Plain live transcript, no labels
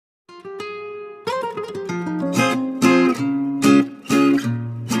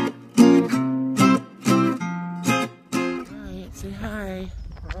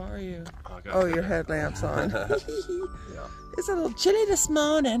Oh, your headlamp's on. Yeah. It's a little chilly this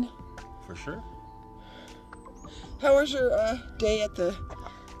morning. For sure. How was your day at the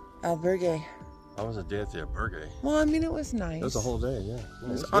Albergue? How was the day at the Albergue? Well, I mean, it was nice. It was a whole day, yeah.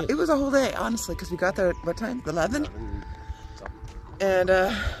 It was a whole day, honestly, because we got there at what time? 11?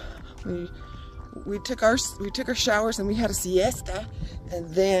 And we took our showers and we had a siesta, and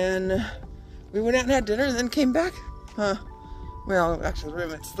then we went out and had dinner and then came back. Well, actually, the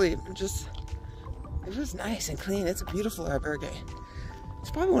room and sleep. It was nice and clean. It's a beautiful albergue.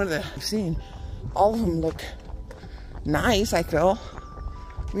 It's probably one of the I've seen. All of them look nice, I feel.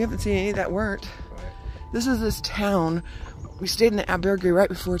 We haven't seen any that weren't. This is this town. We stayed in the albergue right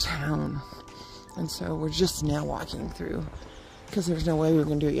before town. And so we're just now walking through because there's no way we were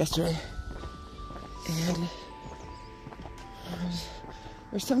going to do it yesterday. And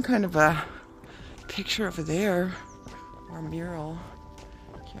there's some kind of a picture over there, or a mural.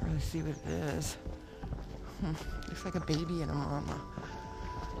 Can't really see what it is. Looks like a baby and a mama.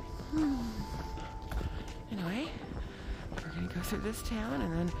 Anyway, we're gonna go through this town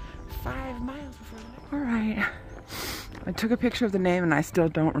and then 5 miles before the next. All right. I took a picture of the name and I still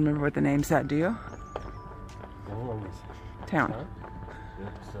don't remember what the name said. Do you? Town.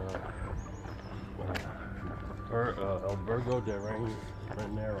 It's Albergue de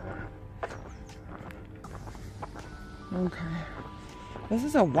Renero. Okay. This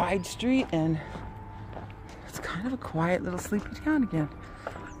is a wide street and it's kind of a quiet little sleepy town again.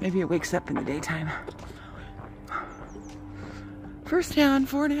 Maybe it wakes up in the daytime. First town,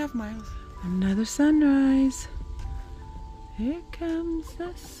 4.5 miles. Another sunrise. Here comes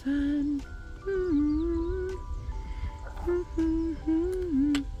the sun.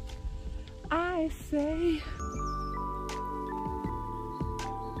 I say.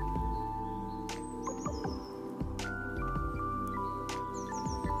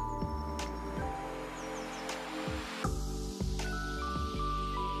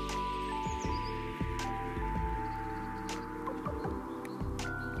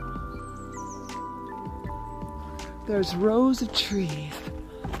 There's rows of trees.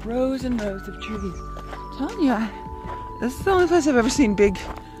 Rows and rows of trees. I'm telling you, this is the only place I've ever seen big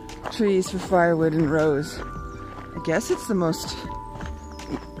trees for firewood in rows. I guess it's the most,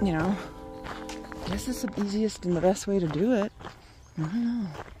 you know, I guess it's the easiest and the best way to do it. I don't know.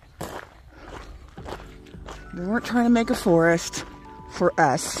 We weren't trying to make a forest for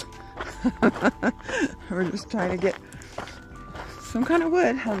us. We're just trying to get some kind of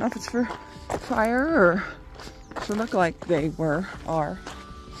wood. I don't know if it's for fire or to look like they are.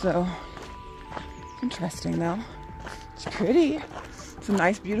 So, interesting though. It's pretty. It's a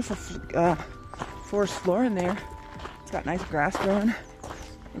nice, beautiful forest floor in there. It's got nice grass growing.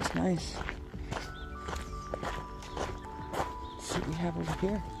 Looks nice. Let's see what we have over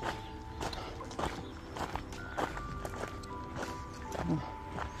here. Oh,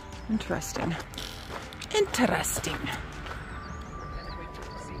 interesting. Interesting.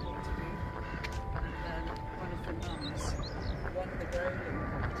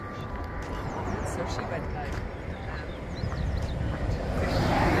 She went like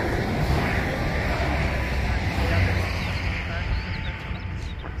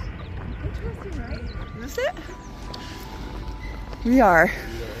interesting, right? Is it? We are.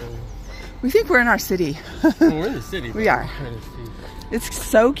 We think we're in our city. We're in the city. We are. It's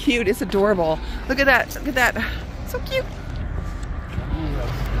so cute. It's adorable. Look at that. Look at that. So cute. Look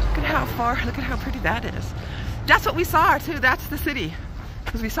at how far. Look at how pretty that is. That's what we saw too. That's the city.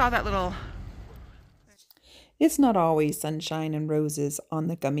 Because we saw that little. It's not always sunshine and roses on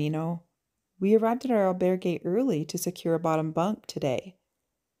the Camino. We arrived at our albergue early to secure a bottom bunk today.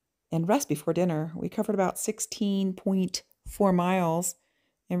 And rest before dinner, we covered about 16.4 miles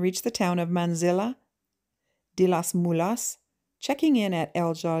and reached the town of Mansilla de las Mulas, checking in at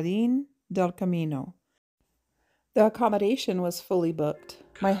El Jardin del Camino. The accommodation was fully booked.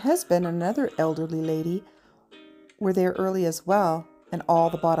 My husband and another elderly lady were there early as well, and all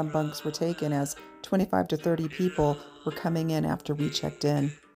the bottom bunks were taken as 25 to 30 people were coming in after we checked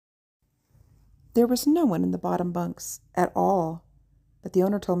in. There was no one in the bottom bunks at all, but the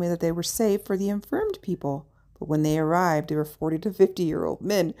owner told me that they were safe for the infirmed people. But when they arrived, they were 40 to 50-year-old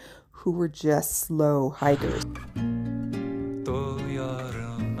men who were just slow hikers. Good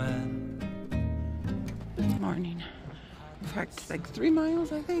morning. In fact, like 3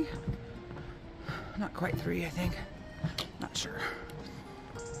 miles, I think. Not quite 3, I think. Not sure.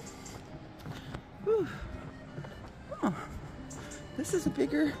 Whew. Oh, this is a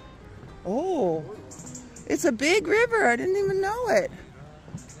bigger. Oh, it's a big river. I didn't even know it.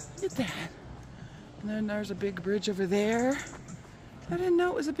 Look at that. And then there's a big bridge over there. I didn't know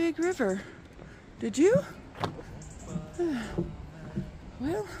it was a big river. Did you?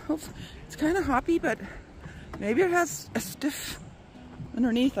 Well, it's kind of hoppy, but maybe it has a stiff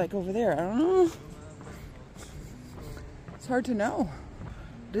underneath like over there. I don't know. It's hard to know.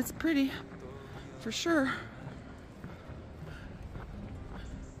 But it's pretty, for sure.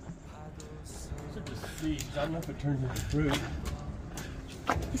 I don't know if it turns into fruit.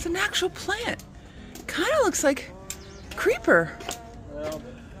 It's an actual plant. It kind of looks like creeper. Well,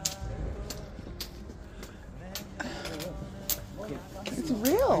 It's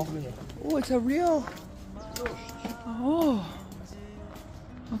real. Oh, it's a real. Oh.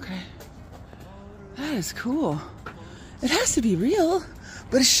 Okay. That is cool. It has to be real.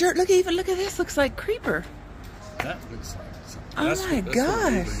 But it sure, look at this. Looks like creeper. that looks like something. Oh my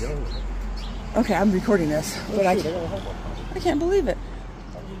gosh. Okay, I'm recording this, but I can't believe it.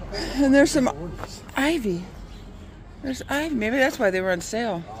 And there's some ivy. There's ivy. Maybe that's why they were on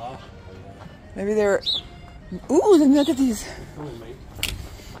sale. Maybe they were. Ooh, then look at these.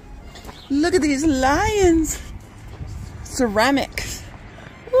 Look at these lions. Ceramics.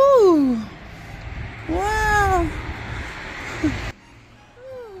 Ooh. Wow.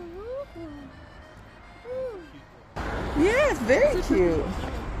 Yeah, it's very cute.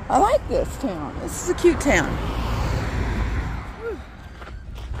 I like this town. This is a cute town.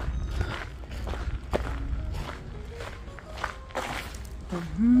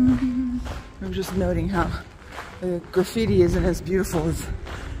 I'm just noting how the graffiti isn't as beautiful as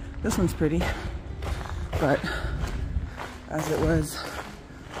this one's pretty, but as it was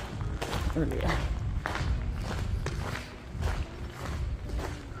earlier.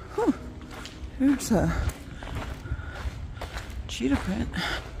 Whew. Here's a cheetah print.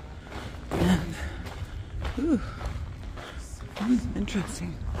 And, ooh,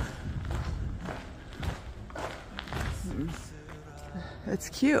 interesting. It's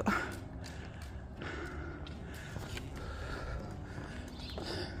cute.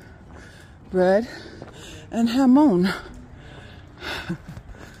 Bread and hamon.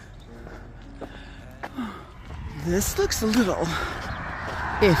 This looks a little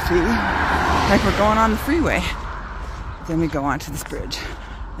iffy, like we're going on the freeway. Then we go onto this bridge,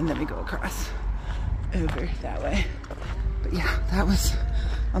 and then we go across over that way. But yeah, that was,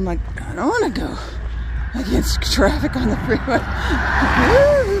 I'm like, I don't want to go against traffic on the freeway.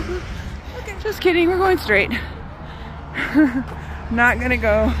 Okay, just kidding, we're going straight. Not gonna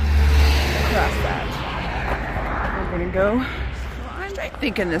go across that. We're gonna go, well, I'm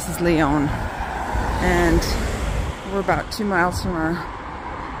thinking this is Leon. And we're about 2 miles from our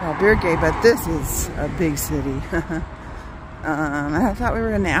Albegue, but this is a big city. I thought we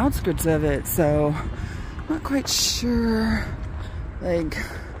were in the outskirts of it, so I'm not quite sure. Like,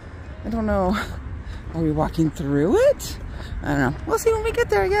 I don't know. Are we walking through it? I don't know. We'll see when we get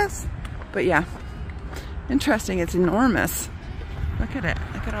there, I guess. But yeah, interesting. It's enormous. Look at it.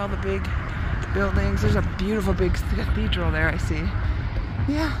 Look at all the big buildings. There's a beautiful big cathedral there, I see.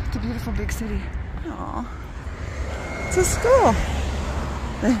 Yeah, it's a beautiful big city. Aww. It's a school.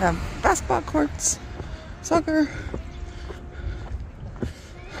 They have basketball courts, soccer.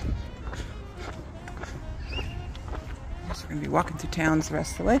 We're going to be walking through towns the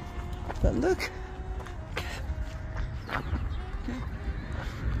rest of the way. But look.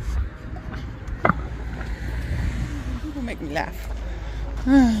 People make me laugh.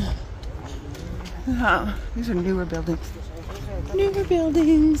 Oh, these are newer buildings. Newer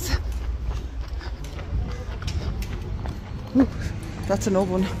buildings. Ooh, that's an old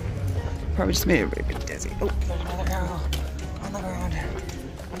one. Probably just made everybody dizzy. Oh, there's another arrow on the ground.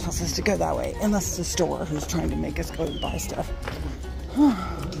 Tells us to go that way, unless it's a store who's trying to make us go buy stuff.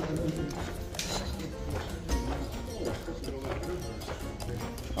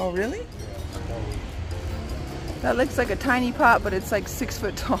 Oh, really? That looks like a tiny pot, but it's like 6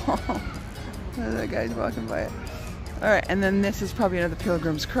 foot tall. That guy's walking by it. All right, and then this is probably another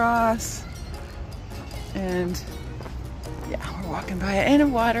Pilgrim's Cross. And yeah, we're walking by it. And a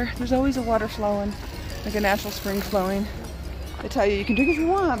water. There's always a water flowing, like a natural spring flowing. They tell you can drink if you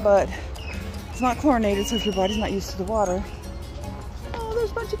want, but it's not chlorinated, so if your body's not used to the water. Oh,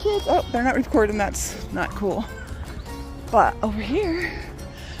 there's a bunch of kids. Oh, they're not recording. That's not cool. But over here,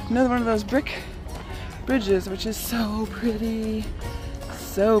 another one of those brick bridges, which is so pretty.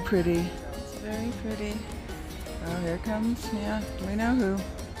 So pretty. It's very pretty. Oh, here it comes. Yeah, we know who.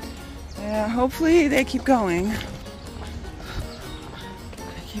 Yeah, hopefully they keep going. They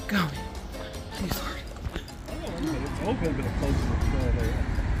keep going. Please, Lord.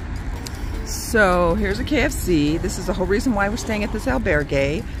 So here's a KFC. This is the whole reason why we're staying at this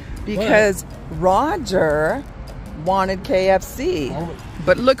albergue, because Roger wanted KFC.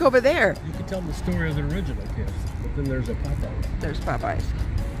 But look over there. You can tell the story of the original KFC, but then there's a Popeye. There's Popeyes.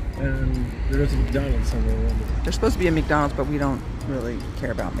 And there's a McDonald's somewhere around there. There's supposed to be a McDonald's, but we don't really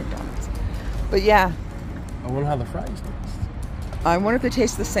care about McDonald's. But yeah. I wonder how the fries taste. I wonder if they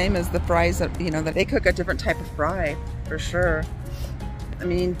taste the same as the fries that, that they cook a different type of fry, for sure. I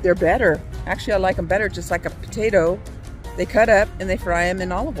mean, they're better. Actually, I like them better, just like a potato. They cut up and they fry them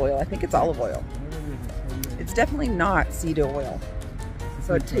in olive oil. I think it's olive oil. It's definitely not seed oil.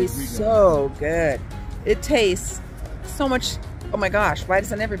 So it tastes so good. It tastes so much. Oh my gosh, why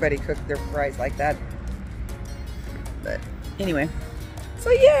doesn't everybody cook their fries like that? But anyway. So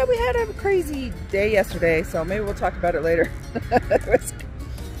yeah, we had a crazy day yesterday, so maybe we'll talk about it later.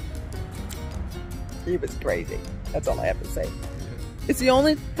 It was crazy. That's all I have to say. It's the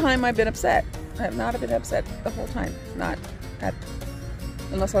only time I've been upset. I have not been upset the whole time.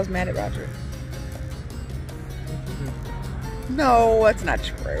 Unless I was mad at Roger. No, that's not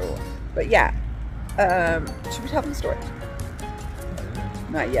true. But yeah, should we tell them the story?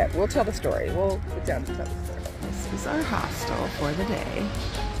 Not yet. We'll tell the story. We'll sit down and tell the story. This is our hostel for the day.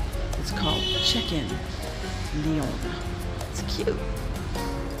 It's called Check-in Lyon. It's cute.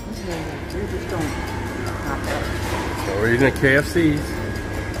 So we're eating at KFC's.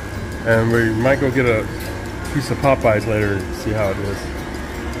 And we might go get a piece of Popeyes later and see how it is.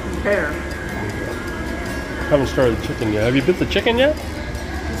 Compare. I haven't started the chicken yet. Have you bit the chicken yet?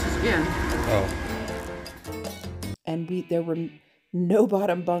 This is skin. Oh. And there were no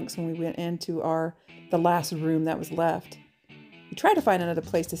bottom bunks when we went into the last room that was left. We tried to find another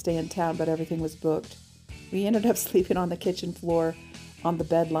place to stay in town, but everything was booked. We ended up sleeping on the kitchen floor on the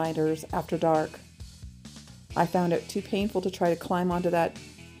bed liners after dark. I found it too painful to try to climb onto that.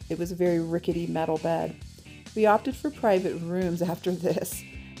 It was a very rickety metal bed. We opted for private rooms after this.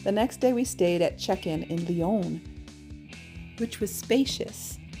 The next day we stayed at Check-in in Lyon, which was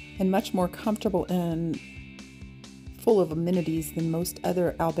spacious and much more comfortable and full of amenities than most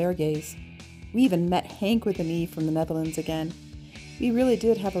other albergues. We even met Hank with an E from the Netherlands again. We really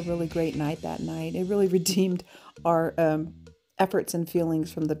did have a really great night that night. It really redeemed our efforts and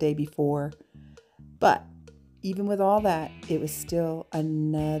feelings from the day before. But even with all that, it was still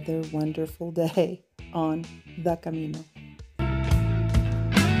another wonderful day on the Camino.